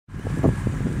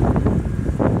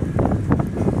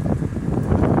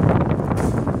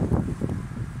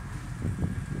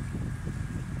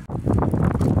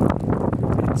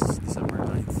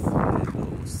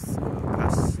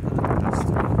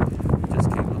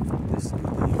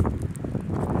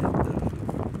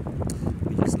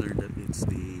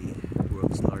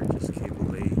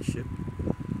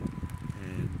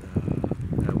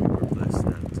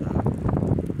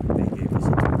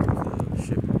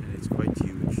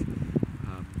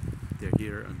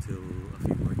here until a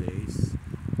few more days,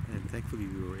 and thankfully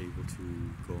we were able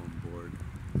to go on board.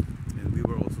 And we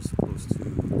were also supposed to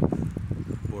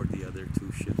board the other two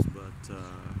ships, but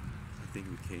I think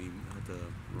we came at the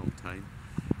wrong time,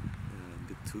 a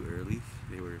bit too early.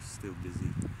 They were still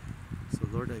busy. So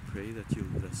Lord, I pray that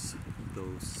you'll bless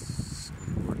those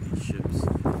on board these ships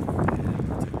and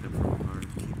protect them from harm,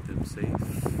 keep them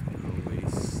safe.